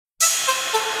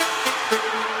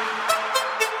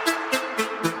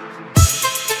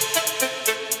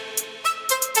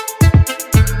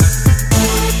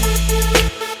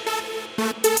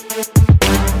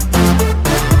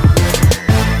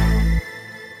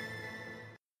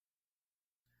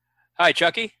Hi,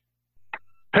 Chucky.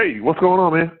 Hey, what's going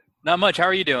on, man? Not much. How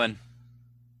are you doing?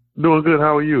 Doing good.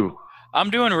 How are you?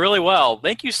 I'm doing really well.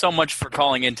 Thank you so much for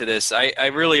calling into this. I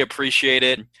really appreciate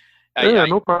it. Yeah, I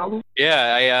no problem.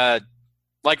 yeah,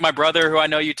 like my brother who I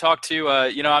know you talked to,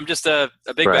 I'm just a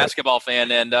big Right. basketball fan,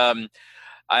 and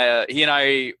he and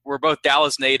I were both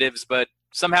Dallas natives, but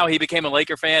somehow he became a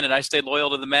Laker fan, and I stayed loyal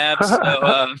to the Mavs.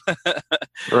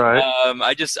 So Right.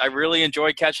 I really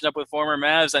enjoyed catching up with former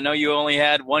Mavs. I know you only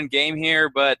had one game here,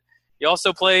 but you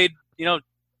also played,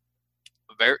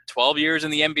 12 years in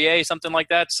the NBA, something like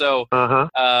that. So Uh-huh.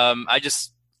 I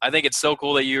think it's so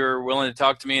cool that you're willing to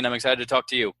talk to me, and I'm excited to talk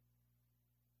to you.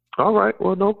 All right.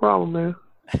 Well, no problem, man.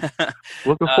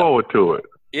 Looking uh, forward to it.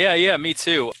 yeah, me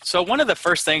too. So one of the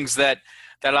first things that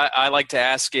I like to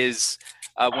ask is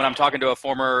when I'm talking to a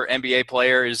former NBA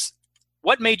player is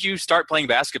what made you start playing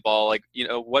basketball? Like,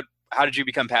 how did you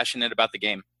become passionate about the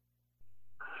game?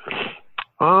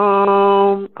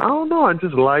 I don't know. I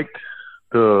just liked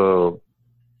the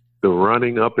the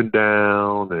running up and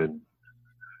down and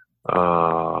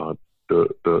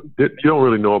you don't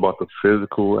really know about the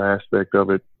physical aspect of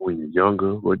it when you're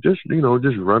younger, but just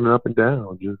running up and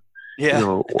down, just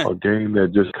Yeah. a game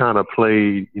that just kind of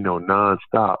played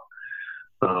nonstop.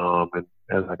 And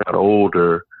as I got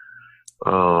older,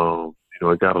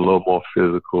 it got a little more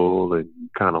physical, and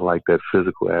kind of like that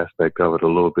physical aspect of it a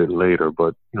little bit later.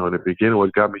 But in the beginning,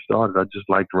 what got me started, I just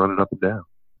liked running up and down.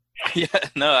 Yeah,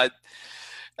 no,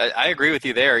 I agree with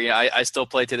you there. I still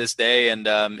play to this day, and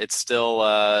it's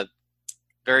still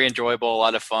very enjoyable, a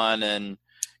lot of fun, and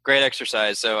great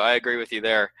exercise. So I agree with you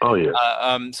there. Oh yeah,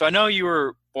 So I know you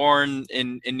were born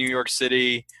in New York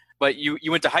City, but you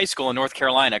went to high school in North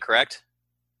Carolina, correct?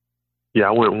 yeah.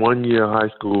 I went 1 year of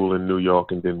high school in New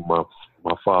York, and then my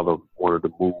father wanted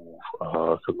to move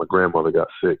because my grandmother got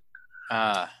sick.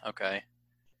 Ah, okay.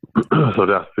 So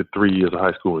that's the 3 years of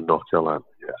high school in North Carolina.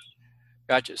 Yes.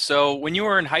 Gotcha. So when you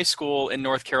were in high school in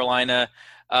North Carolina,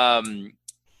 um,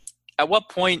 at what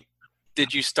point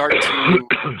did you start to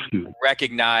Excuse me.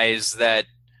 recognize that,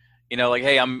 like,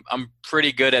 hey, I'm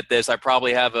pretty good at this. I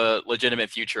probably have a legitimate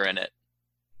future in it.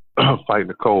 Fighting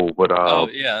the cold, but Oh,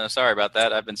 yeah. Sorry about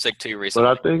that. I've been sick too I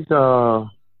recently. think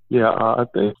I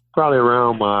think probably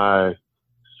around my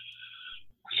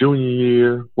junior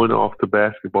year went off to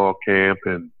basketball camp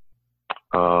and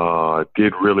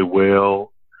did really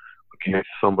well against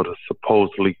some of the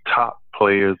supposedly top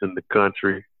players in the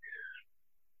country.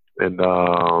 And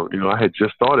I had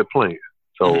just started playing,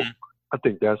 so Mhm. I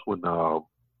think that's when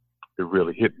it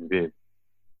really hit me then.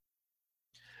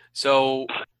 So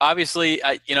obviously,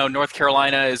 North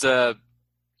Carolina is a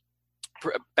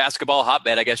basketball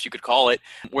hotbed, I guess you could call it.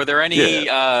 Were there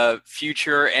Yeah. any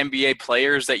future NBA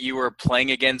players that you were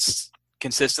playing against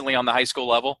consistently on the high school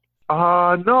level?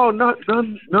 No, not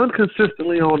none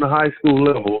consistently on the high school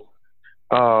level.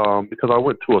 Because I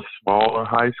went to a smaller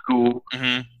high school,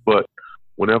 Hmm. but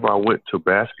whenever I went to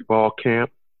basketball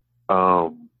camp,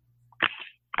 um,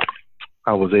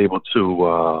 I was able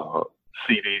to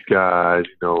see these guys.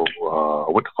 I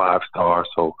went to 5 star,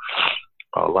 so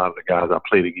a lot of the guys I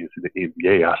played against in the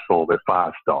NBA, I saw them at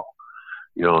 5 star.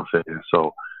 You know what I'm saying?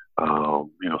 So,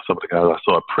 some of the guys I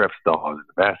saw at prep stars in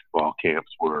the basketball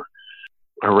camps were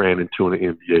I ran into in the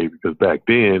NBA because back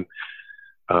then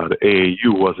the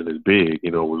AAU wasn't as big.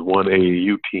 It was one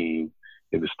AAU team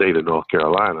in the state of North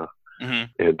Carolina, Hmm.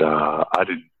 and I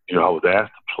didn't. I was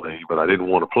asked to play, but I didn't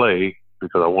want to play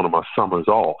because I wanted my summers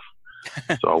off.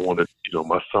 So I wanted,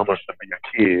 my summers to be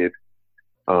a kid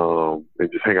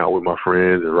and just hang out with my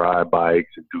friends and ride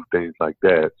bikes and do things like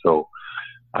that. So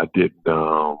I didn't.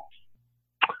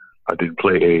 I didn't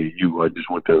play AAU. I just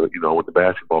went to, I went to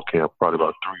basketball camp probably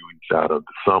about 3 weeks out of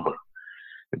the summer,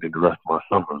 and then the rest of my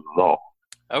summers was off.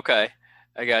 Okay,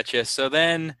 I got you. So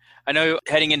then, I know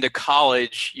heading into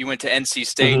college, you went to NC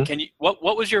State. Mm-hmm. Can you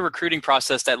what was your recruiting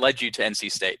process that led you to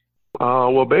NC State?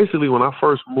 Well, basically, when I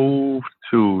first moved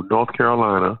to North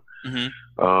Carolina, Hmm.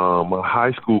 my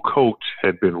high school coach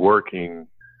had been working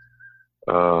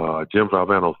Jim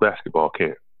Valvano's basketball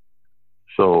camp.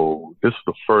 So this was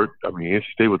the first. I mean, NC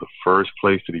State was the first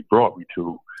place that he brought me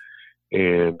to,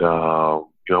 and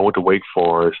I went to Wake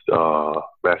Forest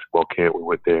basketball camp. We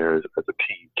went there as a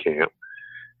team camp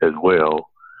as well.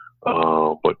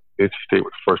 But NC State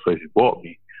was the first place he brought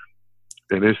me,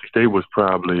 and NC State was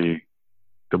probably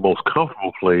the most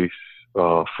comfortable place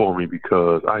for me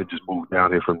because I had just moved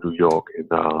down here from New York, and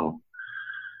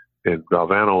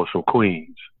Valvano was from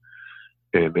Queens,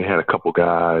 and they had a couple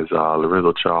guys.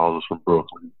 Lorenzo Charles was from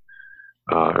Brooklyn.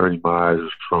 Ernie Myers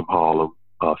was from Harlem,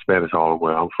 Spanish Harlem,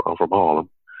 where I'm from Harlem.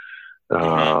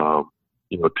 Hmm.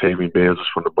 Tammy Benz was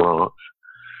from the Bronx.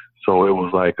 So it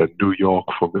was like a New York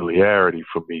familiarity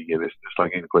for me, and it's just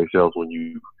like any place else when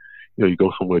you you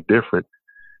go somewhere different.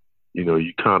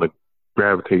 You kind of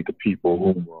gravitate to people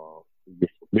who you're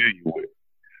familiar with.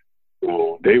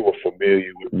 Well, they were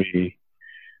familiar with me,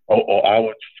 or I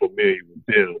was familiar with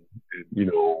them,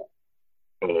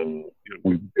 and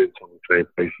we've been to the same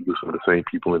places with some of the same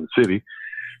people in the city.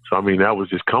 So I mean, that was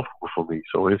just comfortable for me.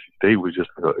 So NC State was just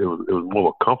it was more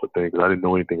of a comfort thing because I didn't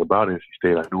know anything about NC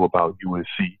State. I knew about UNC,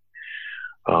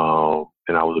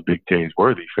 and I was a big James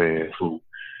Worthy fan.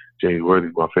 James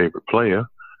Worthy's my favorite player,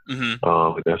 and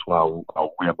that's why I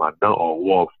wear my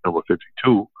number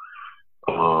 52.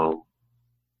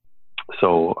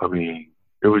 So I mean,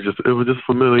 it was just a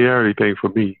familiarity thing for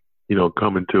me,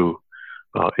 coming to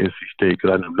NC State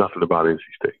because I knew nothing about NC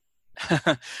State.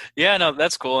 Yeah, no,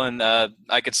 that's cool, and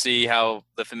I could see how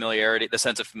the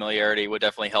sense of familiarity, would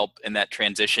definitely help in that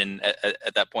transition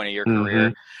at that point of your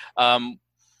career.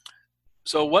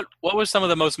 So, what was some of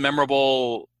the most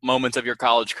memorable moments of your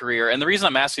college career? And the reason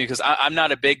I'm asking, because I'm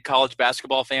not a big college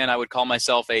basketball fan. I would call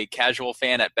myself a casual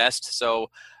fan at best.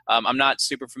 So, I'm not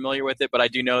super familiar with it, but I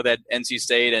do know that NC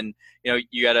State and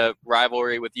you had a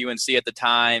rivalry with UNC at the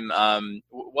time.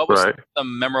 What was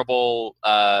some memorable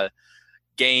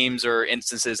games or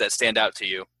instances that stand out to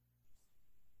you?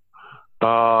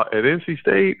 At NC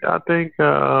State, I think,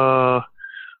 of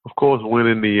course,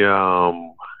 winning the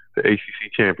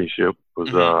ACC championship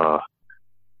was a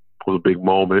big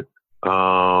moment.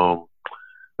 I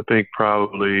think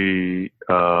probably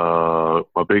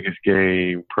my biggest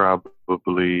game probably when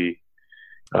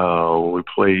we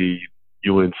played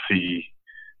UNC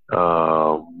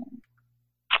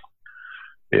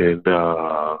and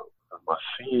my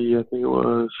senior year, I think it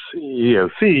was. Senior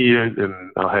year,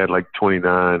 and I had like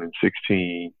 29 and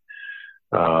 16.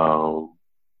 So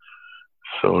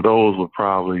those were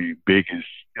probably the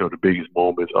biggest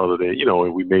moments other than,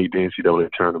 and we made the NCAA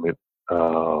tournament,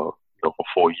 for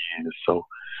 4 years. So,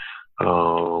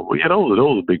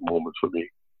 those are big moments for me.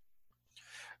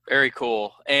 Very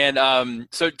cool. And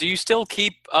so do you still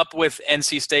keep up with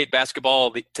NC State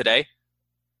basketball today?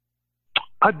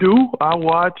 I do. I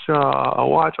watch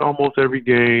almost every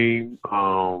game.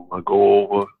 I go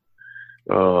over,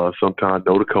 sometimes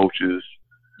know the coaches.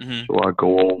 So I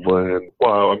go over and,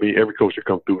 every coach that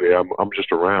comes through there, I'm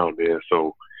just around there.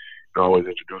 So I always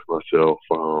introduce myself.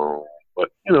 But,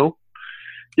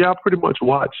 I pretty much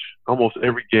watch almost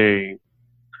every game.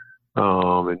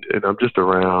 And I'm just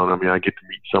around. I get to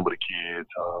meet some of the kids.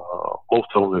 Most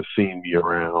of them have seen me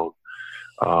around.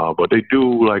 But they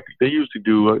used to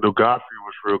do, Godfrey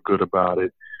was real good about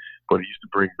it, but he used to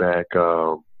bring back,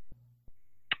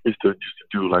 used to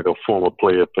do like a former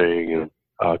player thing, and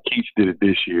Keats did it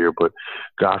this year, but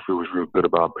Godfrey was real good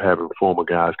about having former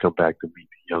guys come back to meet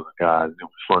the younger guys. It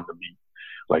was fun to meet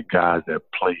like guys that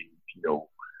played,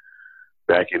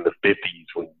 back in the 50s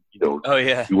when, you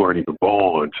weren't even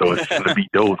born. So it's fun to meet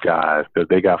those guys because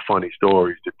they got funny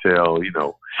stories to tell,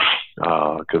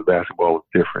 because basketball was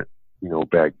different,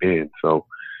 back then. So,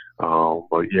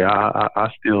 I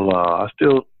still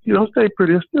stay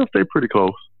pretty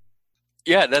close.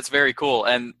 Yeah, that's very cool.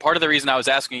 And part of the reason I was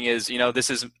asking is,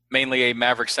 this is mainly a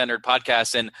Maverick-centered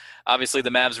podcast, and obviously the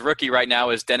Mavs rookie right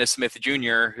now is Dennis Smith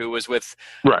Jr., who was with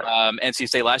NC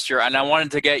State last year. And I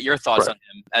wanted to get your thoughts on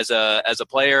him as a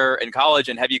player in college.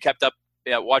 And have you kept up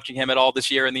watching him at all this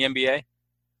year in the NBA?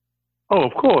 Oh,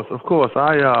 of course.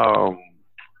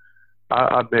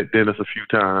 I met Dennis a few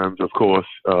times, of course,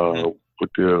 with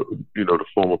the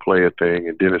former player thing,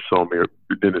 and Dennis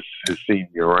has seen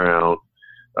me around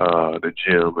the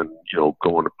gym and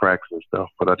going to practice and stuff.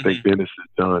 But I think Dennis has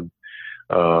done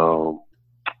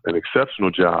an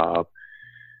exceptional job,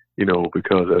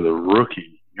 because as a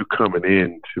rookie, you're coming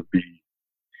in to be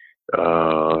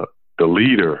the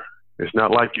leader. It's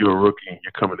not like you're a rookie and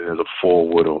you're coming in as a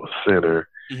forward or a center.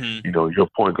 You're a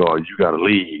point guard, you got to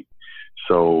lead.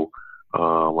 So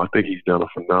I think he's done a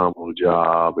phenomenal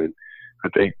job, and I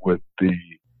think with the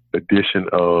addition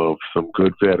of some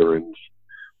good veterans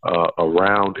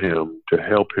around him to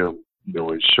help him,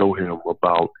 and show him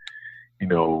about,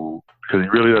 because he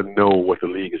really doesn't know what the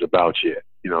league is about yet.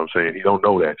 You know what I'm saying? He don't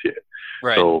know that yet.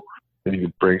 Right. So then you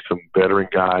can bring some veteran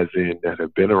guys in that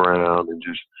have been around and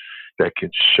just that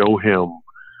can show him,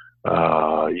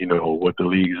 what the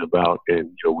league is about,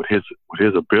 and with his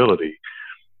ability,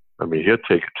 he'll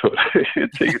take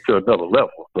it to another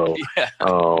level. So,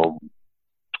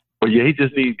 but he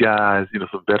just needs guys,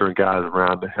 some veteran guys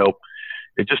around to help.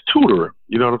 And just tutor him,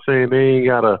 you know what I'm saying? They ain't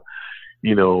gotta,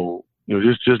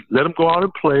 just let him go out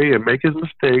and play and make his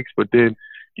mistakes, but then,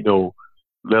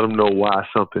 let them know why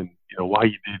something, why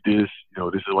you did this.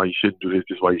 This is why you shouldn't do this.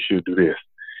 This is why you should do this.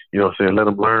 You know what I'm saying? Let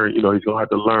him learn. He's going to have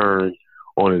to learn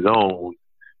on his own.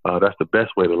 That's the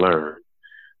best way to learn.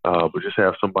 But just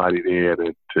have somebody there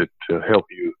to help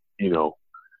you,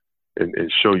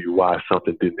 and show you why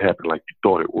something didn't happen like you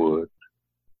thought it would.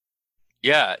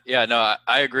 Yeah, no,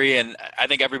 I agree, and I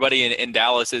think everybody in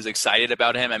Dallas is excited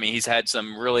about him. I mean, he's had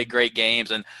some really great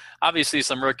games, and obviously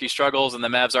some rookie struggles, and the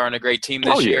Mavs aren't a great team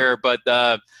this year, but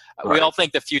we all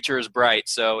think the future is bright,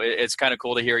 so it's kind of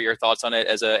cool to hear your thoughts on it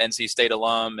as a NC State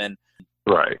alum. And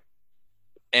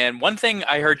one thing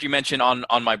I heard you mention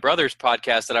on my brother's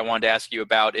podcast that I wanted to ask you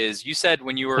about is you said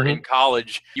when you were in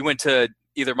college, you went to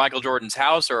either Michael Jordan's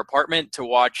house or apartment to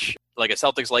watch like a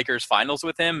Celtics-Lakers finals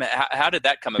with him. How did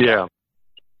that come about?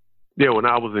 Yeah, when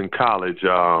I was in college,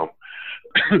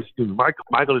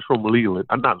 Michael is from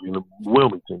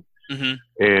Wilmington.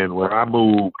 And when I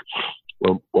moved,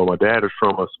 well, my dad is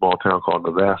from a small town called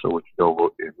Navassa, which is over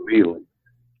in Leland.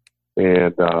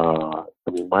 And,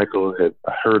 Michael had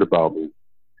heard about me,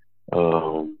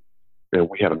 and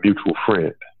we had a mutual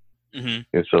friend. And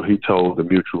so he told the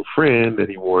mutual friend that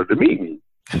he wanted to meet me.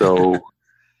 So,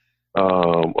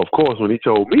 of course, when he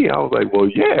told me, I was like, well,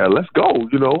 yeah, let's go,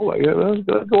 let's go over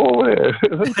there.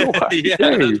 Let's go watch the game.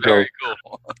 That's very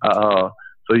cool.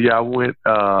 So, yeah, I went,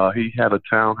 he had a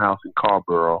townhouse in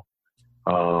Carborough,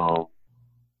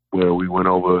 where we went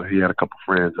over. He had a couple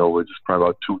friends over, just probably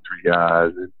about 2-3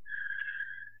 guys, and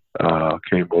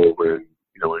came over and,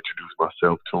 introduced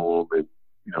myself to him. And,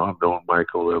 I've known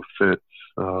Michael ever since,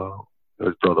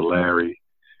 his brother Larry.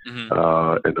 And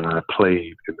I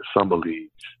played in the summer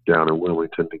leagues down in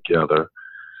Wilmington together.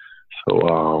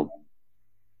 So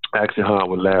I actually hung out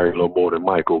with Larry a little more than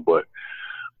Michael, but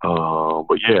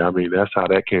yeah, that's how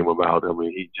that came about.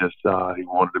 He just he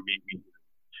wanted to meet me.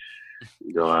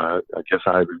 I guess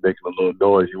I'd be making a little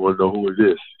noise. You want to know who is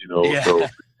this? So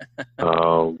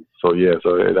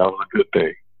that was a good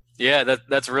thing. Yeah,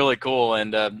 that's really cool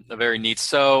and very neat.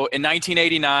 So in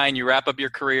 1989, you wrap up your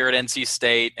career at NC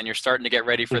State, and you're starting to get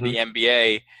ready for the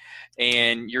NBA,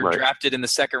 and you're drafted in the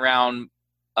second round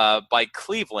by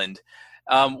Cleveland.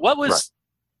 What was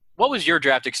your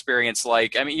draft experience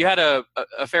like? You had a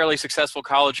fairly successful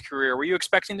college career. Were you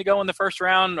expecting to go in the first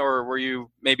round, or were you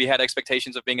maybe had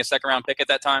expectations of being a second-round pick at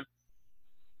that time?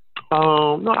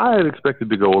 No, I had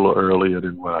expected to go a little earlier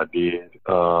than what I did.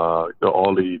 All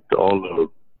the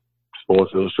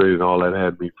Sports Illustrated and all that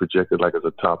had me projected like as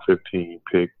a top 15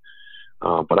 pick.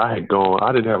 But I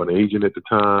didn't have an agent at the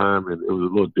time, and it was a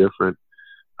little different.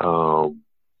 So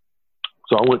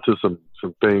I went to some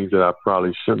things that I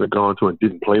probably shouldn't have gone to and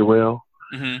didn't play well.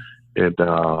 And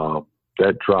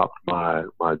that dropped my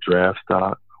draft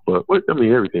stock. But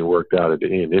everything worked out at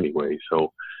the end anyway.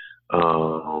 So,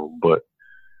 but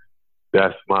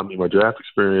that's my draft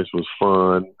experience was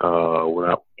fun.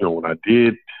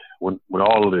 When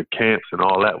all of the camps and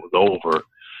all that was over,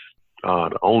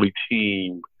 the only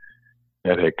team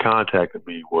that had contacted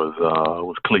me was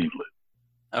Cleveland.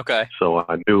 Okay. So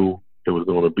I knew it was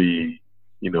going to be,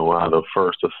 either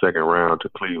first or second round to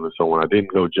Cleveland. So when I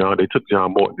didn't go they took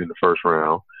John Morton in the first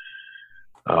round.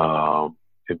 And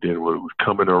then when it was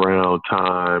coming around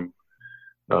time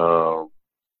for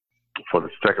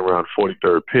the second round,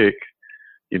 43rd pick,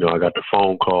 I got the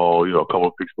phone call, a couple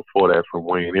of picks before that from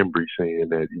Wayne Embry saying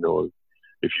that,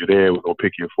 if you're there, we're going to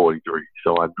pick you at 43.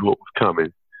 So I knew it was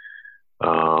coming.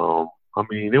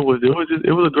 It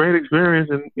was a great experience,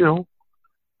 and,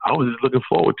 I was just looking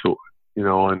forward to it,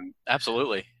 and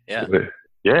absolutely. Yeah.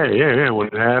 Yeah. When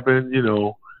it happened,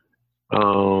 and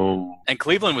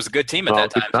Cleveland was a good team at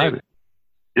that time, excited.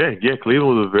 Too. Yeah.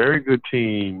 Cleveland was a very good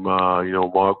team.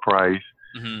 Mark Price,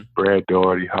 Brad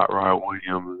Daugherty, Hot Rod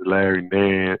Williams, Larry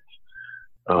Nance.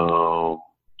 So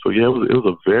yeah, it was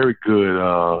a very good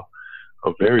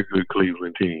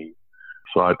Cleveland team.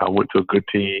 So I went to a good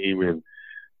team and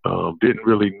didn't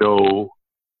really know,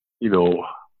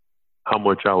 how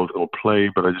much I was going to play,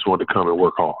 but I just wanted to come and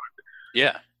work hard.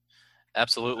 Yeah,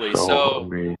 absolutely. So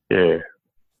yeah.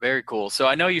 Very cool. So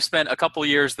I know you spent a couple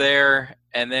years there,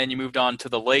 and then you moved on to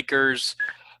the Lakers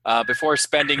before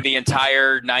spending the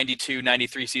entire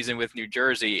 92-93 season with New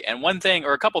Jersey. And one thing,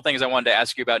 or a couple things I wanted to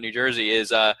ask you about New Jersey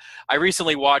is I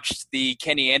recently watched the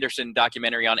Kenny Anderson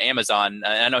documentary on Amazon. And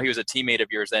I know he was a teammate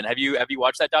of yours then. Have you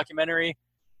watched that documentary?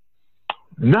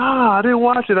 Nah, I didn't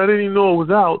watch it. I didn't even know it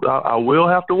was out. I will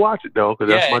have to watch it though,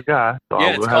 because that's my guy. So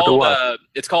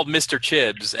it's called Mr.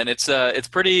 Chibbs, and it's a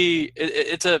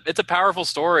powerful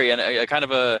story and a kind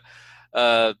of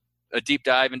a deep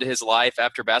dive into his life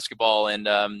after basketball, and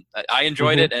I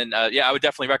enjoyed it, and I would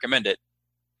definitely recommend it.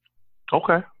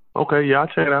 Okay, yeah, I'll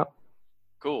check it out.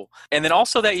 Cool. And then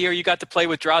also that year you got to play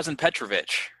with Drazen Petrovic.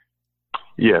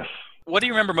 Yes. What do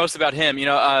you remember most about him?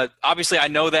 Obviously I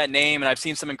know that name and I've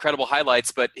seen some incredible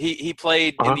highlights, but he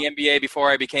played in the NBA before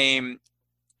I became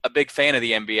a big fan of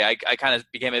the NBA. I kind of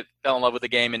fell in love with the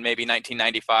game in maybe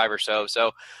 1995 or so.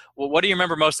 So what do you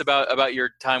remember most about your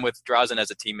time with Drazen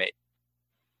as a teammate?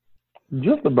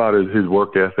 Just about his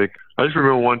work ethic. I just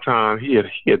remember one time he had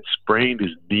sprained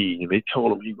his knee, and they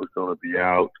told him he was going to be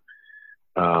out.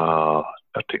 I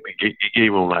think they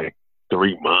gave him like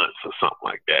 3 months or something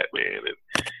like that, man.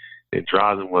 And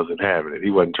Drazen wasn't having it.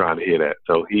 He wasn't trying to hear that.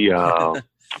 So he,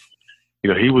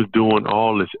 he was doing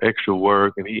all this extra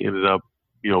work, and he ended up,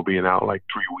 being out like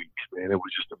 3 weeks, man. It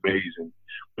was just amazing.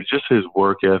 But just his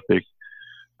work ethic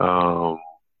was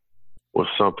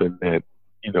something that,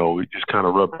 it just kind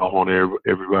of rubbed off on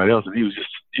everybody else. And he was just,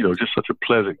 just such a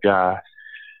pleasant guy.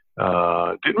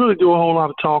 Didn't really do a whole lot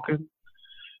of talking.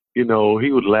 He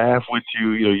would laugh with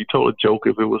you. You told a joke.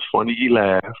 If it was funny, he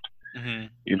laughed. Mm-hmm.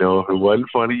 If it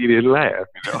wasn't funny, he didn't laugh.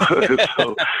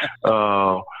 So,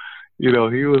 he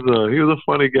was a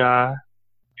funny guy.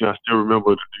 I still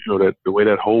remember, that the way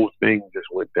that whole thing just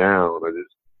went down. I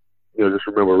just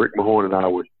remember Rick Mahorn and I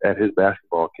were at his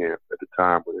basketball camp at the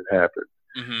time when it happened.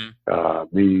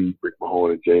 Mm-hmm. Me, Rick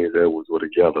Mahorn, and James Edwards were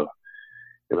together,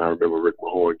 and I remember Rick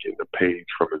Mahorn getting a page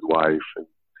from his wife and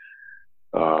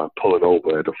pulling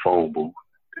over at the phone booth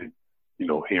and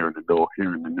hearing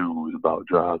the news about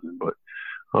Drazen. But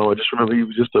I just remember he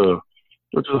was just a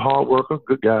hard worker,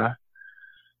 good guy.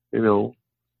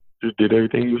 Just did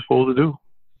everything he was supposed to do.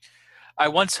 I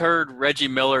once heard Reggie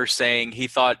Miller saying he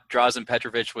thought Drazen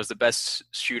Petrovic was the best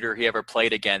shooter he ever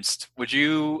played against. Would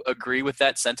you agree with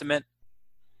that sentiment?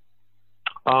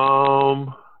 Yeah.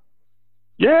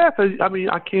 I mean,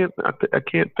 I can't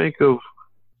think of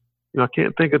 3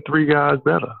 guys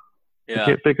better. Yeah. I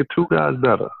can't think of 2 guys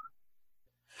better.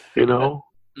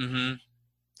 Mm-hmm.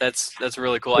 That's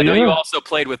really cool. I know you also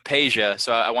played with Peja,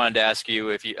 so I wanted to ask you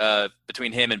if you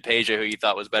between him and Peja, who you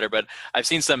thought was better. But I've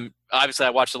seen some. Obviously, I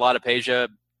watched a lot of Peja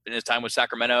in his time with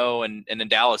Sacramento and in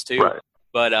Dallas too. Right.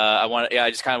 But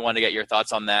I just kind of wanted to get your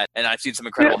thoughts on that. And I've seen some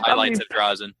incredible highlights of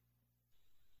Drazen.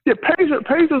 Yeah,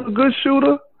 Peja's a good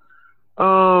shooter.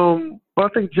 But I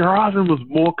think Drazen was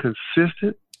more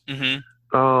consistent.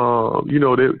 Mm-hmm.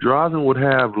 Drazen would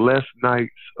have less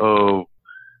nights of,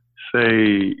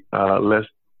 say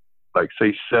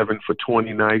 7 for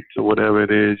 20 nights or whatever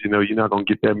it is. You're not going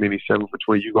to get that many 7 for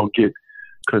 20. You're going to get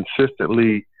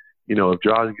consistently, if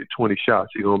Drazen get 20 shots,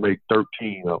 you're going to make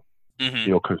 13 of them,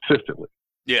 mm-hmm. Consistently.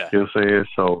 Yeah. You know what I'm saying?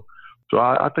 So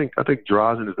I think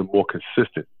Drazen is the more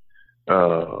consistent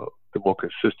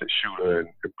shooter and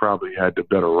probably had the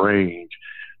better range.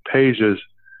 Peja's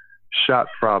shot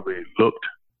probably looked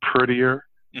prettier.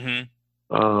 Mm-hmm.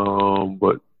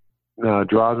 But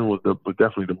Drazen was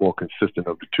definitely the more consistent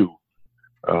of the two.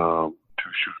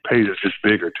 Shoot. Peja's just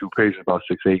bigger too. Peja's about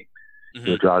 6'8".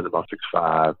 Mm-hmm. Drazen about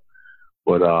 6'5".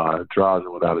 But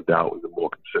Drazen, without a doubt, was the more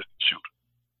consistent shooter.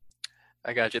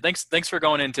 I got you. Thanks for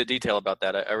going into detail about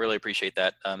that. I really appreciate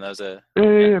that. That was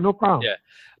no problem. Yeah.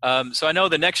 So I know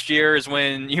the next year is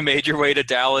when you made your way to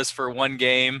Dallas for one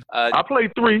game. I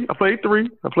played 3. I played 3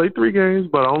 games,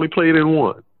 but I only played in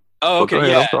 1. Oh, okay.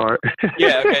 Yeah. I'm sorry.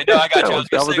 Yeah. Okay. No, I got you. I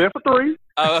was there for 3.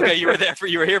 Oh, okay. You were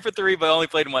here for 3, but only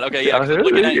played in 1. Okay. Yeah. I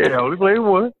only played in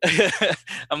 1.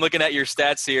 I'm looking at your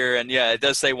stats here, and yeah, it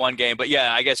does say 1 game. But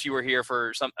yeah, I guess you were here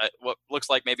for some what looks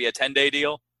like maybe a 10-day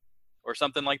deal or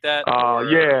something like that.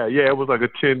 Yeah. It was like a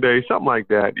 10-day, something like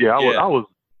that. Yeah. I was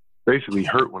basically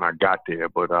hurt when I got there,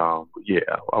 but yeah,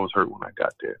 I was hurt when I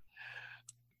got there.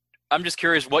 I'm just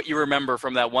curious what you remember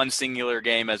from that one singular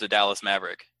game as a Dallas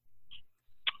Maverick.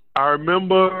 I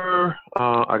remember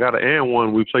I got an and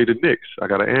one. We played the Knicks. I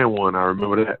got an and one. I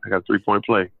remember that. I got a 3-point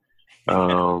play.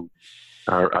 That's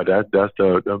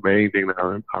the main thing that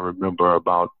I remember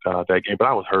about that game. But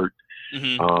I was hurt.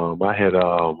 Mm-hmm. I had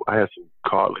some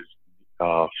cartilage,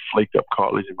 flaked up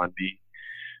cartilage in my knee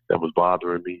that was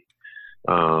bothering me.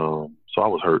 So I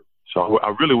was hurt. So I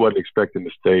really wasn't expecting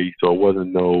to stay. So it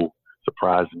wasn't no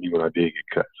surprise to me when I did get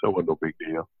cut. So it wasn't no big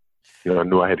deal. I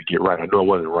knew I had to get right. I knew I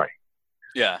wasn't right.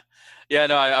 Yeah. Yeah,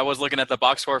 no, I was looking at the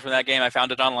box score from that game. I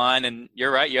found it online, and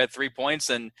you're right. You had 3 points,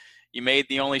 and you made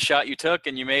the only shot you took,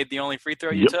 and you made the only free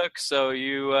throw you took. So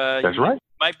That's right.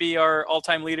 Might be our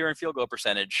all-time leader in field goal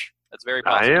percentage. That's very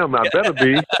possible. I am. I better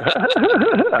be.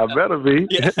 I better be.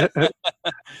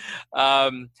 Yeah.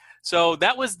 So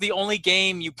that was the only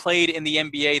game you played in the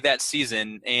NBA that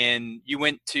season, and you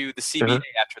went to the CBA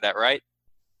after that, right?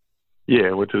 Yeah,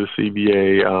 I went to the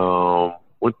CBA.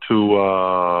 Went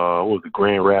to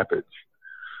Grand Rapids.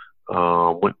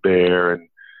 Went there, and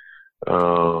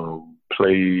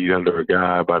Played under a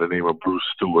guy by the name of Bruce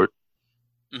Stewart.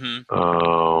 Mm-hmm.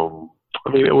 I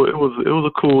mean, it was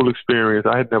a cool experience.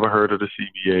 I had never heard of the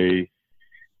CBA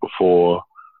before.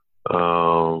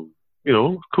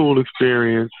 Cool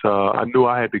experience. I knew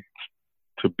I had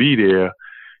to be there,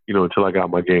 until I got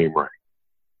my game right.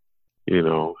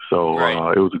 So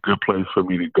Right. it was a good place for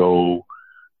me to go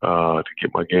to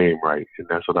get my game right, and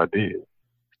that's what I did.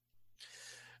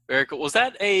 Very cool. Was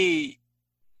that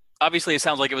obviously it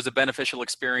sounds like it was a beneficial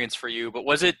experience for you, but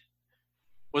was it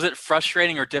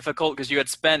frustrating or difficult because you had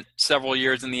spent several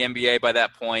years in the NBA by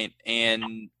that point,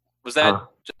 and was that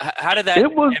how did that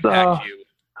impact you?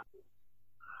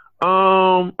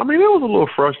 I mean, it was a little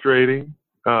frustrating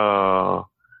because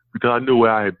I knew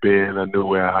where I had been, I knew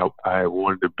where I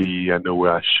wanted to be, I knew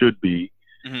where I should be,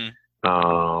 Mm-hmm.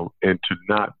 And to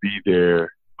not be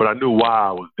there, but I knew why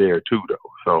I was there too,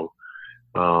 though. So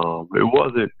it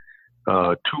wasn't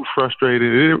too frustrating.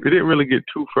 It didn't really get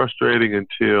too frustrating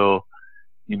until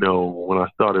when I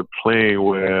started playing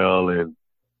well and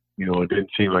it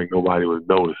didn't seem like nobody was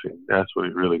noticing. That's when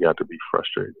it really got to be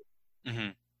frustrating. Mm-hmm.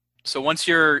 So once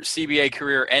your CBA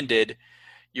career ended,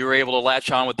 you were able to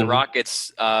latch on with the Mm-hmm.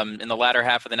 Rockets in the latter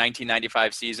half of the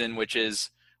 1995 season, which is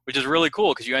really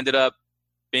cool because you ended up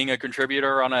being a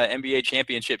contributor on an NBA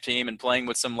championship team and playing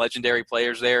with some legendary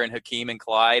players there in Hakeem and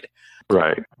Clyde.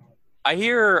 Right. I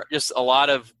hear just a lot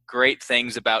of great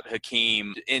things about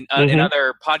Hakeem in Mm-hmm.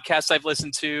 other podcasts I've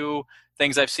listened to,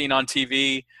 things I've seen on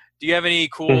TV. Do you have any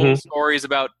cool Mm-hmm. stories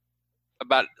about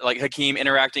like Hakeem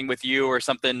interacting with you or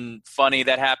something funny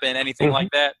that happened, anything Mm-hmm. like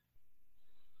that?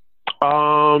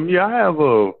 Yeah, I have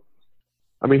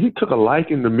I mean, he took a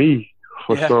liking to me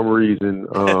for some reason.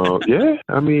 Yeah,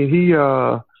 I mean, he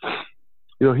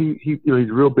he's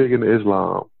real big into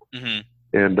Islam, Mm-hmm.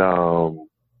 and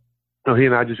he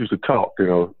and I just used to talk.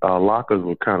 Our lockers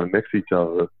were kind of next to each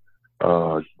other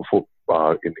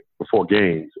before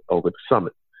games over at the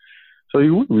Summit. So we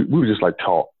would just like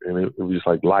talk, and it was just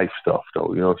like life stuff,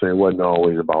 though. You know what I'm saying? It wasn't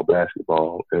always about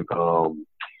basketball. And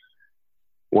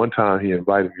one time he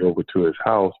invited me over to his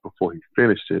house before he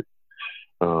finished it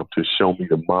to show me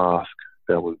the mosque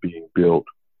that was being built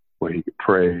where he could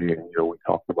pray. And we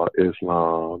talked about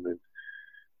Islam, and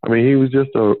I mean, he was just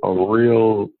a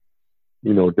real,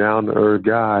 down to earth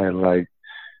guy. And like,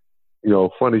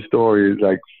 funny story is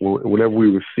like whenever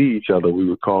we would see each other, we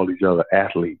would call each other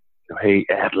athletes. Hey,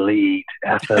 athlete,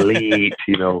 and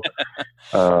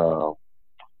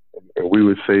we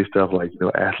would say stuff like,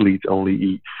 athletes only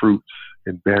eat fruits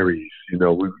and berries,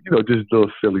 just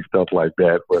little silly stuff like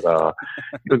that. But,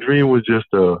 Dream was just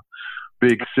a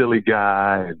big, silly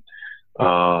guy and,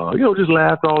 just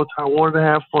laughed all the time, wanted to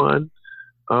have fun.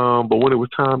 But when it was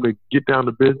time to get down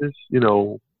to business, it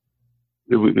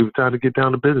was time to get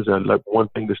down to business. And like one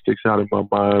thing that sticks out in my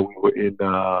mind, we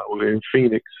were in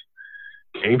Phoenix,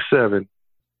 Game 7,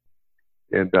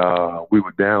 and we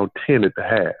were down 10 at the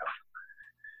half.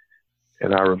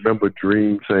 And I remember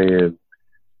Dream saying,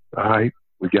 all right,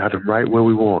 we got them right where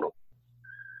we want them.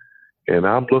 And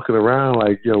I'm looking around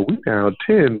like, we down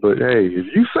 10, but hey,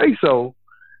 if you say so,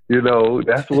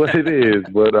 that's what it is.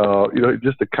 But,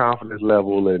 just the confidence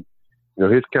level and,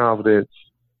 his confidence,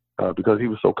 because he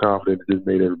was so confident, it just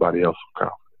made everybody else so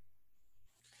confident.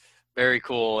 Very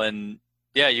cool. And,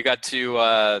 yeah, you got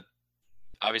to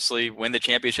obviously win the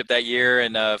championship that year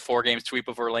in a 4-game sweep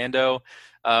of Orlando.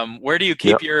 Where do you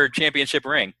keep your championship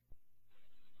ring?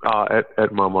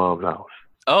 At my mom's house.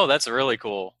 Oh, that's really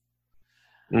cool.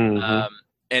 Mm-hmm.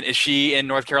 And is she in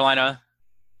North Carolina?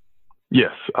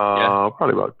 Yes,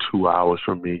 probably about 2 hours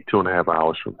from me, 2.5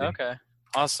 hours from me. Okay,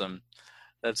 awesome.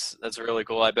 That's really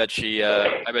cool. I bet she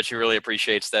really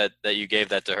appreciates that you gave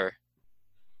that to her.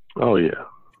 Oh yeah.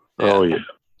 Oh yeah.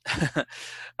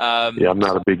 I'm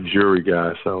not a big jury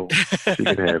guy, so she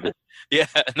can have it. Yeah,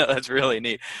 no, that's really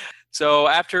neat. So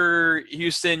after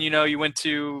Houston, you went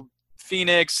to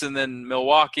Phoenix and then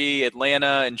Milwaukee,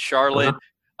 Atlanta, and Charlotte.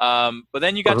 But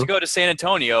then you got to go to San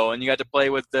Antonio, and you got to play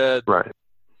with the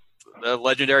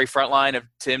legendary front line of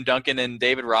Tim Duncan and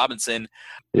David Robinson.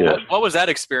 Yeah. What was that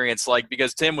experience like?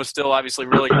 Because Tim was still obviously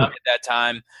really young at that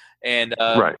time, and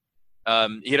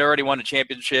he had already won a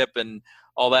championship and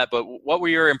all that. But what were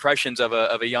your impressions of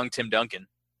a young Tim Duncan?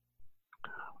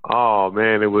 Oh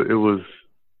man, it was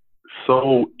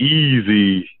so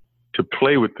easy to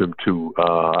play with them too.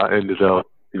 I ended up,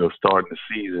 starting the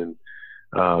season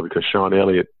because Sean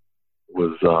Elliott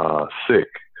was sick.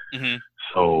 Mm-hmm.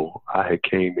 So I had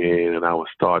came in and I was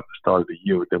started the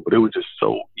year with them, but it was just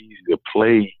so easy to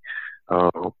play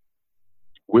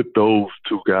with those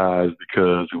two guys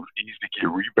because it was easy to get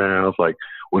rebounds. Like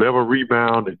whatever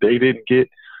rebound that they didn't get,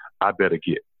 I better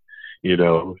get.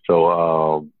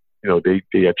 So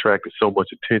they attracted so much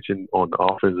attention on the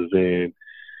offensive end.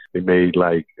 They made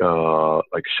like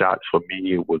shots for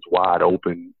me. It was wide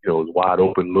open, wide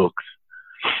open looks.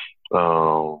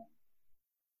 So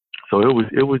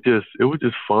it was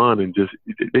just fun, and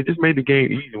they just made the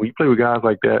game easy. When you play with guys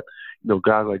like that,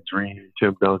 guys like Dream,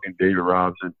 Tim Duncan, David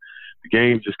Robinson, the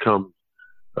game just comes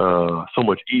so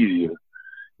much easier,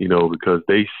 because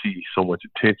they see so much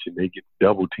attention. They get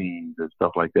double teams and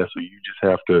stuff like that. So you just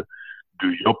have to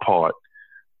do your part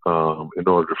in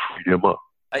order to free them up.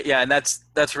 Yeah, and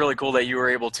that's really cool that you were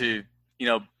able to,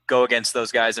 go against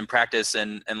those guys in practice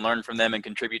and learn from them and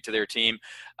contribute to their team.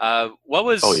 What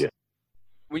was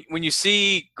when you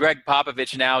see Greg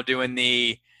Popovich now doing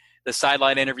the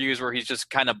sideline interviews where he's just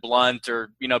kind of blunt or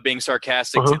being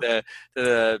sarcastic to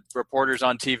the reporters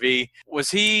on TV? Was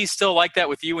he still like that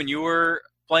with you when you were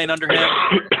playing under him?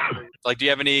 Like, do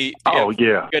you have any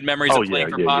good memories of playing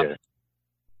for Pop? Yeah.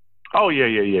 Oh yeah.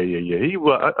 He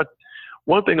was.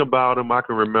 One thing about him, I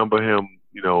can remember him.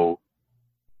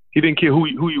 He didn't care who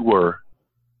you were.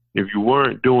 If you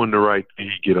weren't doing the right thing,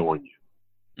 he'd get on you.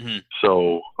 Mm-hmm.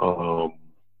 So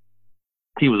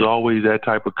he was always that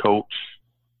type of coach.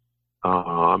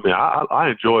 I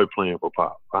enjoyed playing for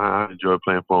Pop. I enjoyed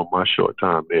playing for him my short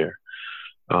time there.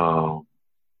 But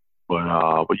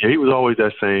yeah, he was always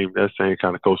that same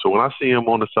kind of coach. So when I see him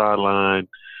on the sideline,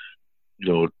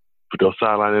 for those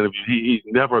sideline interviews, he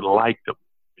never liked them.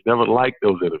 He never liked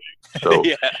those interviews. So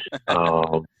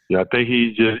I think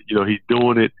he's just he's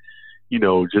doing it,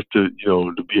 just to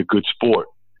to be a good sport.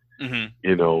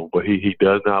 Mm-hmm. But he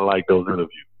does not like those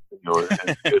interviews.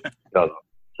 It doesn't.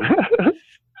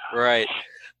 Right.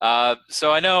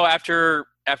 So I know after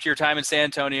your time in San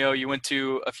Antonio, you went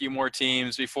to a few more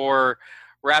teams before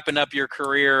wrapping up your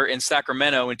career in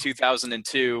Sacramento in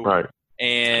 2002. Right.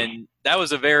 And that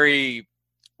was a very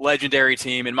legendary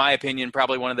team, in my opinion,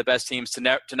 probably one of the best teams to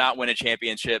not win a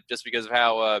championship, just because of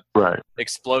how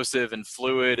explosive and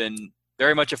fluid and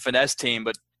very much a finesse team,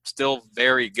 but still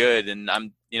very good. And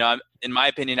I'm in my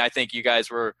opinion, I think you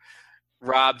guys were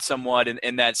robbed somewhat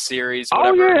in that series.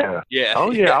 Whatever. Yeah.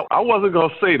 Oh yeah. I wasn't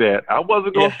gonna say that.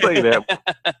 Say that.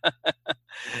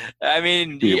 I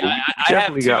mean, I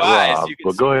have two eyes.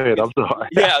 But go ahead. I'm sorry.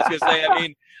 Yeah, I was gonna say. I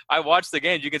mean, I watched the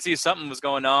games. You can see something was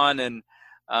going on, and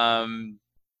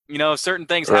certain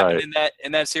things happened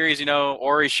in that series.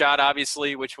 Ori's shot,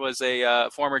 obviously, which was a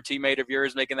former teammate of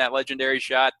yours making that legendary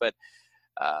shot, but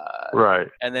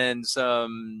and then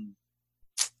some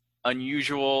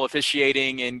unusual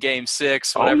officiating in Game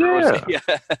 6. Whatever it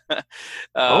was.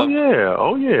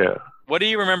 Oh yeah. What do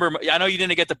you remember? I know you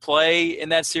didn't get to play in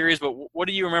that series, but what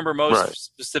do you remember most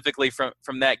specifically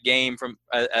from that game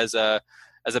as a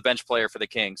bench player for the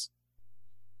Kings?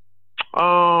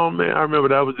 Oh man, I remember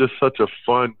that was just such a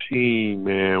fun team,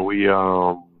 man. We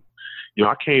I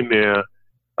came there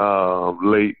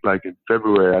late, like in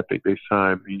February. I think they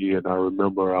signed me, and I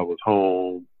remember I was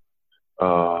home.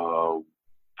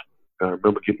 I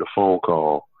remember getting a phone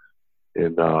call,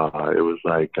 and it was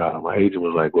like my agent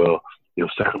was like, "Well,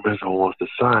 Sacramento wants to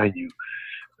sign you,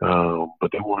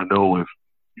 but they want to know if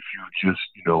you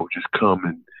just come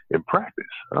and practice."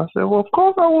 I said, "Well, of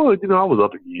course I would. I was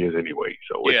up in years anyway,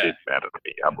 so it didn't matter to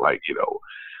me." I'm like,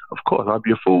 of course I'd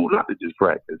be a fool not to just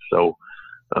practice. So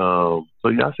I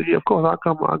said, "Yeah, of course I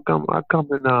come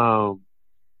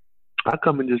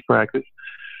and just practice."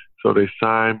 So they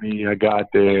signed me. I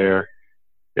got there.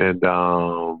 And,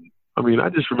 I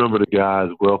just remember the guys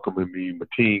welcoming me.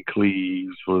 Mateen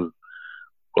Cleaves was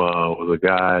a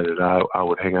guy that I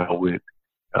would hang out with,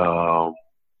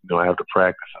 after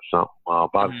practice or something.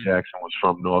 Bobby Jackson was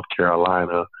from North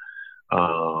Carolina.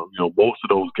 Most of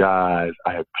those guys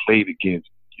I had played against,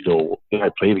 I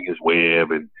played against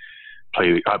Webb and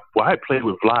I had played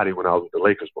with Vlade when I was with the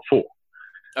Lakers before.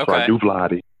 Okay. So I knew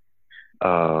Vlade.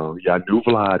 I knew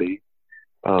Vlade.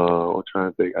 I'm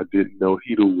trying to think. I didn't know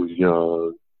Hedo was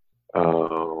young.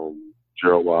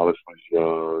 Gerald Wallace was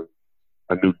young.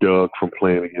 I knew Doug from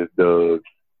playing against Doug.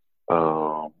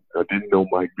 I didn't know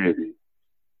Mike Bibby.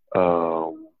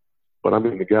 But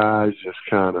the guys just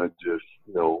kind of I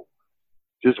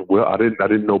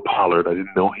didn't know Pollard. I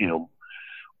didn't know him.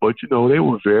 But they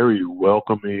were very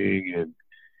welcoming, and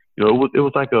it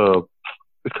was like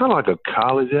it's kind of like a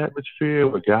college atmosphere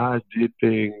where guys did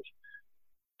things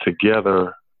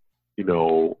together,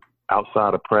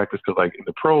 outside of practice. Because like in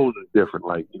the pros, it's different.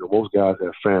 Like most guys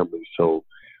have families, so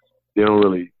they don't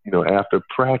really, after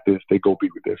practice they go be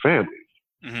with their families.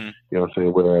 Mm-hmm. You know what I'm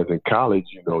saying? Whereas in college,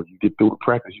 you get through the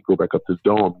practice, you go back up to the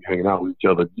dorm, you're hanging out with each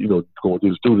other, going to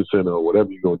the student center or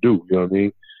whatever you're gonna do. You know what I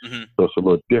mean? Mm-hmm. So it's a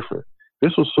little different.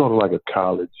 this was sort of like a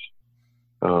college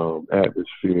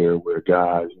atmosphere where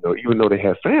guys, even though they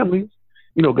had families,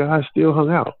 guys still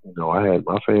hung out. I had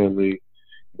my family.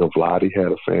 Vladdy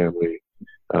had a family.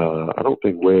 I don't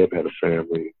think Webb had a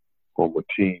family on my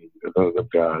team, none of them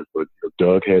guys, but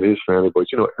Doug had his family. But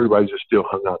everybody just still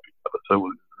hung out together, so it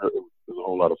was a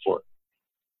whole lot of fun.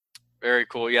 Very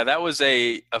cool. Yeah, that was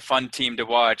a fun team to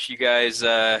watch. You guys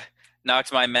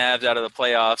knocked my Mavs out of the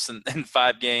playoffs in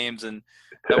 5 games, and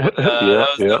that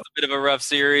was a bit of a rough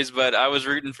series. But I was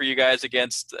rooting for you guys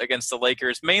against the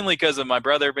Lakers, mainly because of my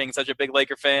brother being such a big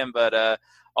Laker fan, but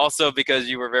also because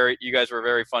you guys were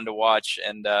very fun to watch,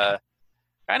 and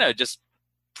kind of just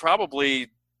probably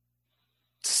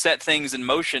set things in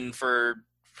motion for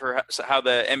how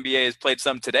the NBA has played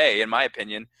some today, in my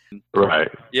opinion. Right.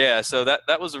 Yeah, so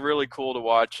that was really cool to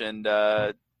watch, and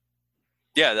I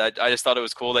just thought it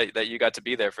was cool that you got to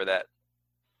be there for that.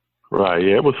 Right.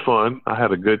 Yeah, it was fun. I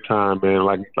had a good time, man.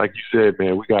 Like you said,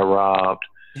 man, we got robbed.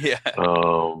 Yeah. But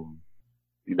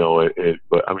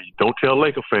I mean, don't tell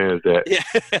Laker fans that. Yeah.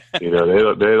 they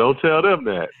don't tell them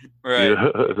that. Right.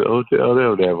 Don't tell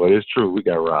them that, but it's true. We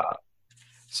got robbed.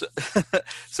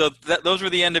 So those were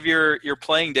the end of your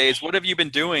playing days. What have you been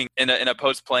doing in a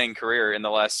post-playing career in the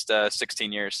last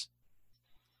 16 years?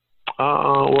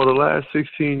 Well, the last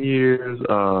 16 years,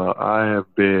 I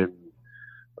have been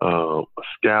a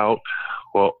scout.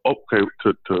 Well, okay,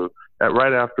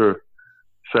 right after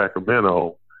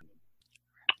Sacramento,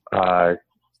 I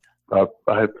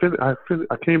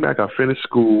came back. I finished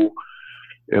school.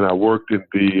 And I worked in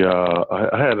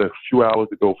I had a few hours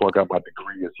to go before I got my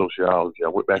degree in sociology. I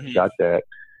went back and got that.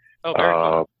 Oh, very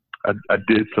cool. I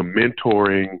did some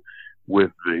mentoring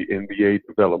with the NBA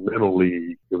Developmental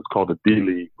League. It was called the D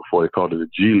League before they called it the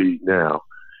G League now.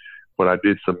 But I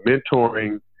did some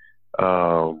mentoring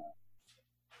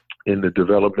in the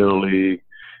Developmental League.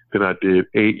 Then I did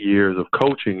 8 years of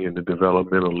coaching in the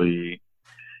Developmental League.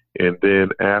 And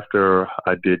then after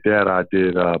I did that, I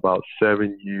did about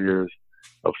 7 years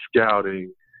of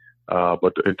scouting,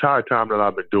 but the entire time that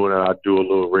I've been doing that, I do a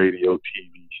little radio,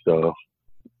 TV stuff,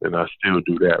 and I still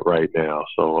do that right now.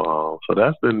 So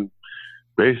that's been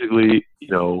basically,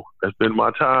 that's been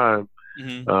my time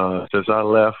since I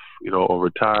left, or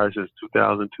retired since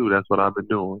 2002. That's what I've been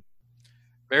doing.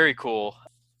 Very cool.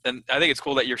 And I think it's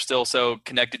cool that you're still so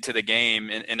connected to the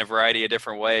game in a variety of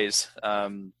different ways.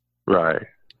 Right.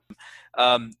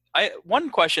 One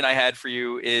question I had for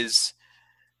you is,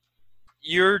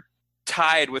 you're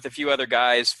tied with a few other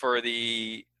guys for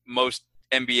the most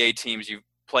NBA teams you've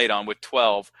played on with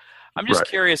 12. I'm just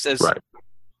curious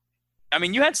I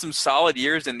mean, you had some solid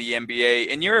years in the NBA.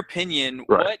 In your opinion,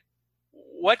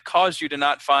 what caused you to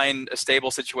not find a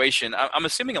stable situation? I'm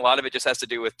assuming a lot of it just has to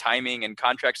do with timing and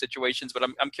contract situations, but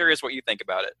I'm curious what you think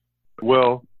about it.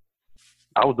 Well,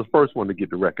 I was the first one to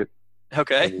get the record.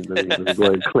 Okay. Let me go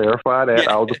ahead and clarify that.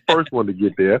 Yeah. I was the first one to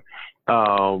get there.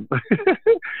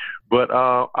 But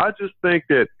I just think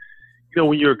that,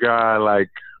 when you're a guy like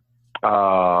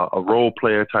a role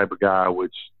player type of guy,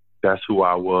 which that's who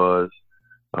I was,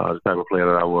 the type of player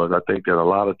that I was, I think that a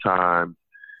lot of times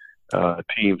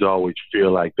teams always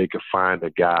feel like they can find a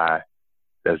guy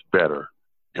that's better,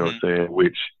 you know what I'm saying,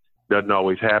 which doesn't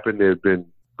always happen. There's been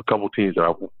a couple teams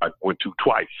that I went to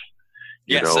twice.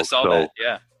 Yes, I saw that,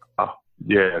 yeah.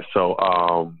 So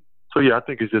yeah, I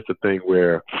think it's just a thing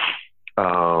where,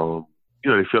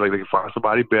 they feel like they can find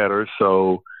somebody better.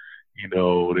 So,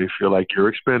 they feel like you're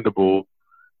expendable.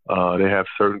 They have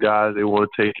certain guys they want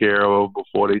to take care of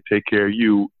before they take care of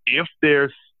you. If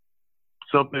there's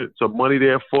some money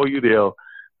there for you, they'll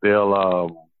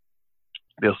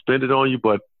spend it on you.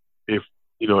 But if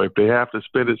they have to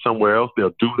spend it somewhere else,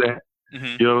 they'll do that.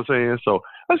 Mm-hmm. You know what I'm saying? So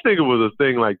I just think it was a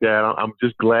thing like that. I'm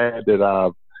just glad that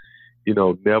I've,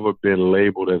 never been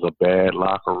labeled as a bad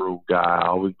locker room guy. I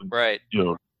always been,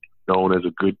 known as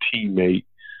a good teammate,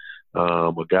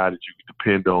 a guy that you can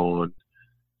depend on.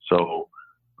 So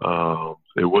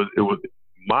it was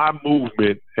my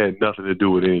movement had nothing to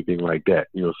do with anything like that.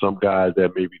 Some guys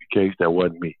that may be the case, that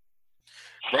wasn't me.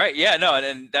 Right. Yeah. No.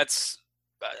 And that's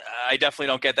I definitely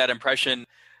don't get that impression.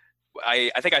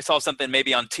 I think I saw something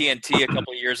maybe on TNT a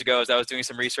couple of years ago as I was doing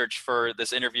some research for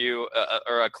this interview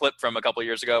or a clip from a couple of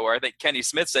years ago where I think Kenny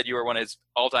Smith said you were one of his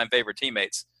all-time favorite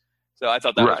teammates. So I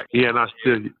thought that was yeah, and I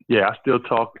still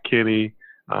talk to Kenny.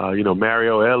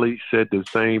 Mario Ellie said the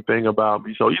same thing about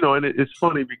me. So, and it's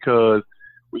funny because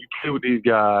when you play with these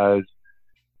guys,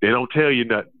 they don't tell you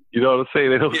nothing. You know what I'm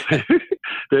saying?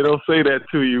 They don't say that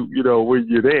to you, when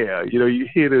you're there. You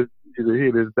hear this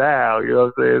dial, you know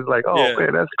what I'm saying? It's like,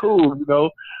 man, that's cool,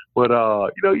 But,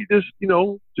 you just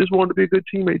wanted to be a good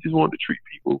teammate, just wanted to treat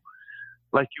people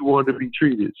like you wanted to be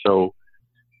treated. So,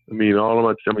 I mean,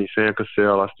 Sam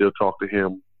Cassell, I still talk to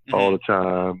him all the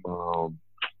time.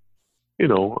 You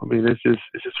know, I mean, it's just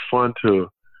fun to,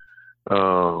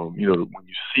 you know, when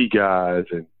you see guys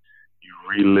and you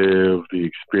relive the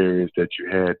experience that you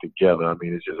had together. I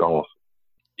mean, it's just awesome.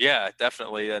 Yeah,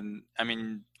 definitely. And I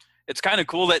mean, it's kind of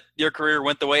cool that your career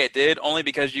went the way it did, only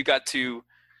because you got to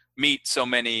meet so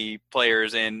many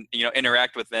players and, you know,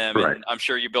 interact with them. Right. And I'm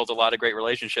sure you built a lot of great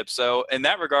relationships. So in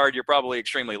that regard, you're probably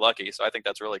extremely lucky. So I think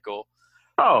that's really cool.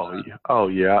 Oh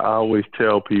yeah. I always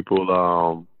tell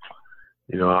people,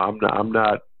 you know, I'm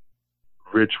not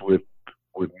rich with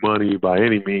money by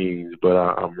any means, but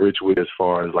I'm rich with as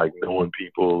far as like knowing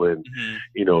people and,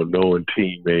 you know, knowing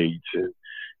teammates and,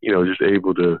 you know, just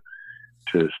able to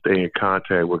stay in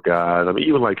contact with guys. I mean,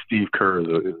 even like Steve Kerr is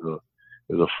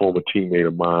a former teammate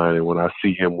of mine, and when I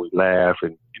see him, we laugh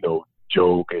and, you know,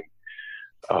 joke and,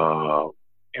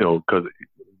 you know, because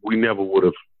we never would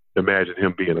have imagined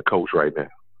him being a coach right now.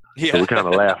 Yeah. So we kind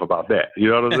of laugh about that. You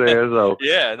know what I'm saying? So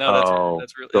yeah, no,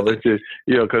 that's really. So it's just,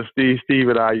 you know, because Steve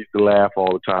and I used to laugh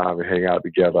all the time and hang out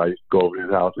together. I used to go over to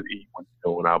his house and eat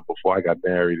before I got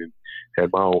married and had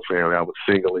my own family. I was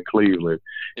single in Cleveland,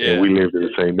 and we lived in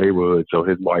the same neighborhood. So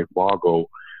his wife Margot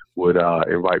would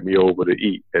invite me over to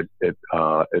eat at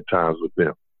times with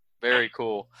them. Very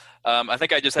cool. I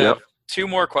think I just have two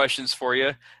more questions for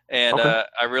you, and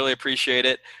I really appreciate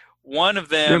it. One of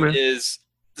them is,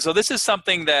 so this is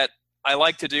something that I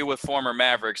like to do with former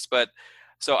Mavericks, but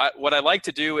what I like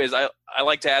to do is I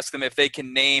like to ask them if they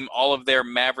can name all of their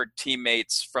Maverick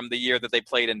teammates from the year that they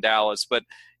played in Dallas. But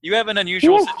you have an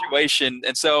unusual situation,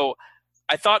 and so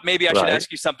I thought maybe I should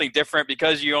ask you something different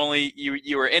because you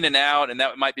were in and out, and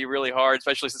that might be really hard,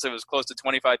 especially since it was close to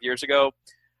 25 years ago.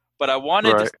 But I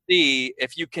wanted to see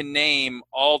if you can name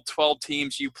all 12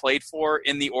 teams you played for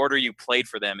in the order you played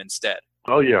for them instead.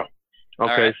 Oh, yeah.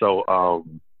 Okay, so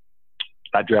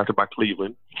I drafted by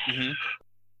Cleveland.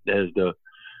 There's the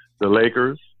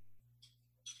Lakers,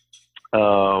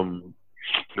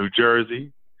 New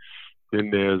Jersey. Then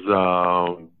there's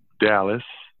Dallas.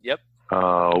 Yep.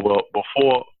 Well,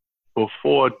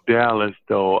 before Dallas,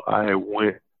 though,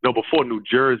 before New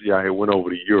Jersey, I had went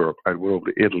over to Europe. I went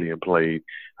over to Italy and played.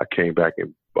 I came back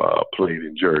and played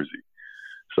in Jersey.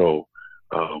 So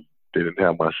they didn't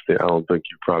have my stint. I don't think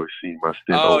you've probably seen my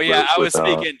stint. Oh, yeah. I was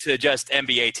speaking to just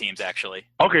NBA teams, actually.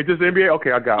 Okay, just NBA?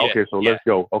 Okay, I got it. Okay, so let's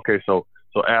go. Okay, so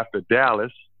after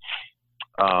Dallas,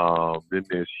 then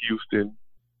there's Houston.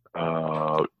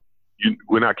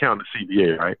 We're not counting the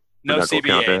CBA, right? No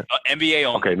CBA. NBA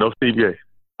only. Okay, no CBA.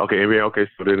 Okay, NBA. Okay,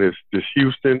 so then there's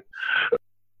Houston.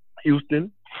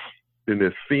 Then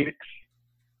there's Phoenix.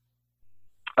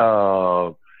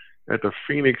 At the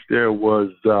Phoenix, there was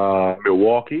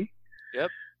Milwaukee. Yep.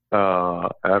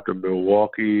 After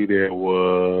Milwaukee, there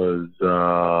was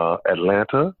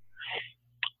Atlanta.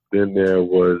 Then there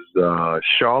was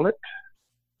Charlotte.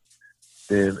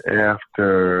 Then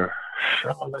after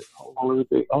Charlotte,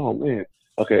 man.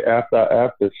 Okay,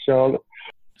 after Charlotte,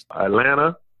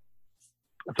 Atlanta.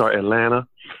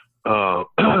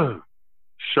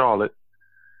 Charlotte.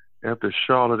 After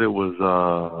Charlotte, it was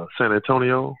San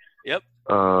Antonio. Yep.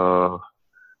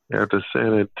 After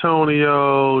San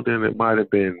Antonio, then it might have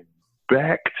been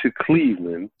back to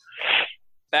Cleveland.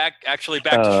 Back to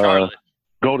Charlotte.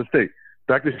 Golden State.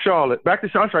 Back to Charlotte.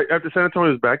 That's right. After San Antonio,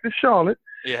 it was back to Charlotte.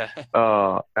 Yeah.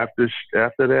 After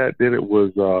that, then it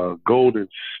was Golden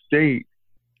State,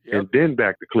 and then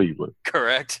back to Cleveland.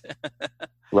 Correct.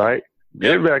 Right.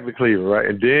 Then back to Cleveland. Right,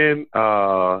 and then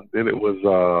it was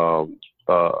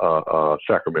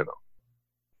Sacramento.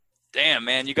 Damn,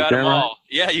 man, you got them all.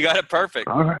 Yeah, you got it perfect.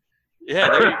 All right. Yeah,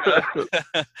 there you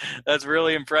go. That's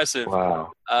really impressive.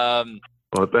 Wow.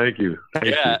 Well, thank you. Thank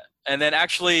you. And then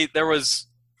actually there was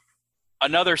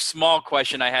another small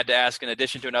question I had to ask in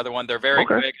addition to another one. They're very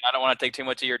quick. I don't want to take too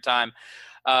much of your time.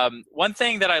 One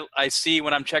thing that I see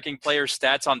when I'm checking players'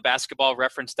 stats on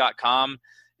basketballreference.com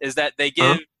is that they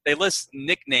list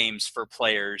nicknames for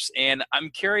players, and I'm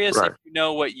curious if you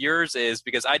know what yours is,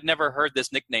 because I'd never heard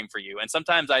this nickname for you. And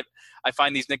sometimes I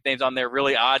find these nicknames on there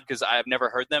really odd because I've never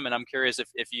heard them, and I'm curious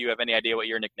if you have any idea what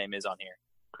your nickname is on here.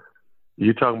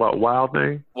 You talking about Wild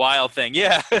Thing? Wild Thing,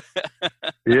 yeah.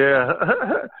 Yeah.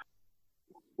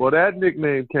 Well, that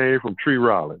nickname came from Tree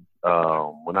Rollins.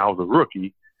 When I was a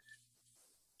rookie,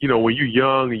 you know, when you're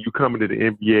young and you come into the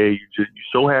NBA, you're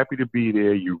so happy to be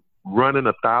there. You're running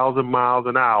 1,000 miles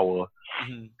an hour,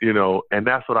 you know, and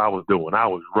that's what I was doing. I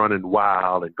was running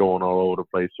wild and going all over the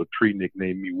place. So Tree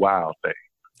nicknamed me Wild Thing.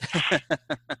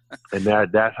 And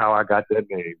that's how I got that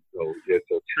name. So, yeah,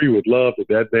 so Tree would love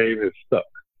that name is stuck.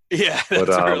 Yeah, that's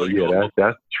really yeah, cool.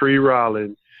 that's Tree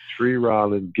Rollins. Tree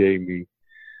Rollins gave me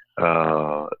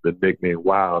the nickname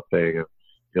Wild Thing. You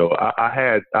know, I've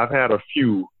had a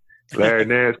few. Larry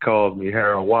Nance calls me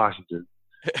Harold Washington.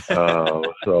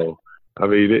 So I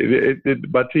mean,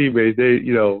 my teammates, they,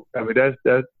 you know, I mean,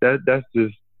 that's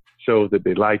just shows that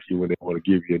they like you when they want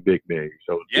to give you a nickname.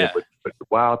 So Yeah. but the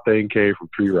Wild Thing came from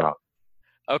Tree Rollins.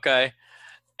 Okay.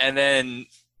 And then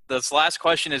this last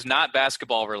question is not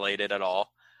basketball related at all.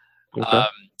 Okay.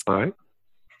 All right.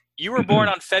 You were born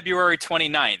on February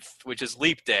 29th, which is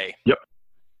Leap Day. Yep.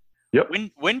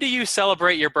 When do you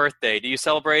celebrate your birthday? Do you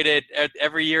celebrate it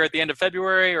every year at the end of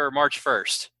February or March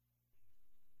 1st?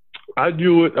 I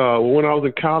do it when I was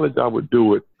in college. I would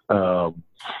do it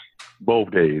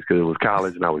both days because it was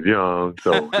college and I was young.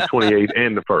 So the 28th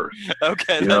and the 1st.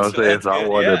 Okay, you know what I'm saying? So good. I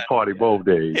wanted to party both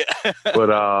days. Yeah.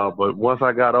 But once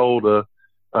I got older,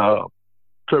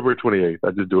 February 28th.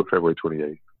 I just do it February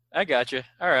 28th. I got you.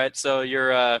 All right. So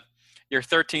your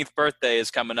 13th birthday is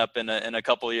coming up in a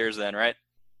couple of years, then, right?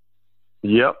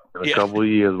 Yep, in a couple of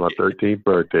years, my 13th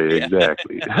birthday,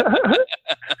 exactly.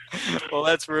 Well,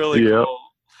 that's really cool.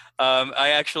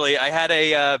 I had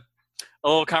a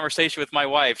little conversation with my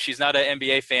wife. She's not an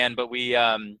NBA fan, but we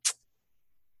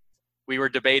were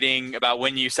debating about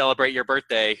when you celebrate your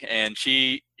birthday, and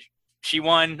she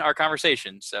won our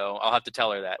conversation. So I'll have to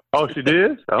tell her that. Oh, she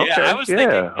did? Okay. Yeah, I was thinking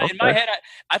in my head.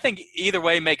 I think either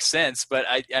way makes sense, but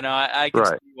I can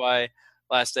see why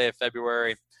last day of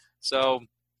February. So.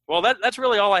 Well, that's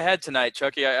really all I had tonight,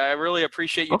 Chucky. I really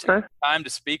appreciate you taking the time to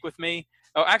speak with me.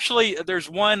 Oh, actually, there's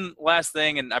one last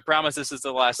thing, and I promise this is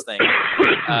the last thing.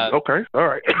 Okay, all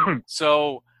right.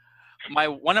 So,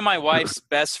 one of my wife's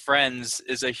best friends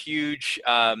is a huge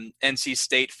NC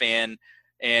State fan,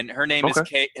 and her name is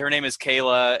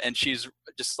Kayla, and she's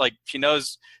just like she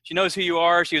knows who you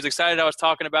are. She was excited I was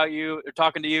talking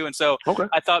to you, and so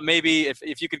I thought maybe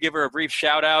if you could give her a brief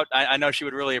shout out, I know she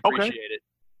would really appreciate it.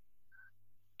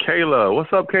 Kayla,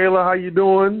 what's up, Kayla? How you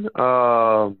doing?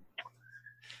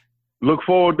 Look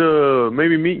forward to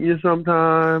maybe meeting you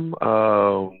sometime.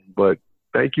 But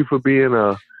thank you for being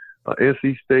a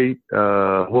NC State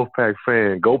Wolfpack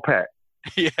fan. Go Pack!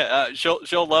 Yeah,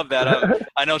 she'll love that.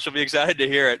 I know she'll be excited to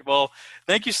hear it. Well,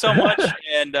 thank you so much,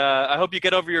 and I hope you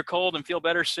get over your cold and feel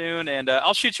better soon. And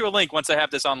I'll shoot you a link once I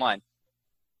have this online.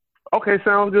 Okay,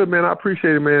 sounds good, man. I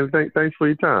appreciate it, man. Thanks for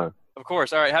your time. Of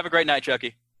course. All right. Have a great night,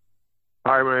 Chucky.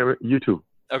 All right, man. You too.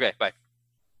 Okay, bye.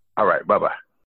 All right, bye-bye.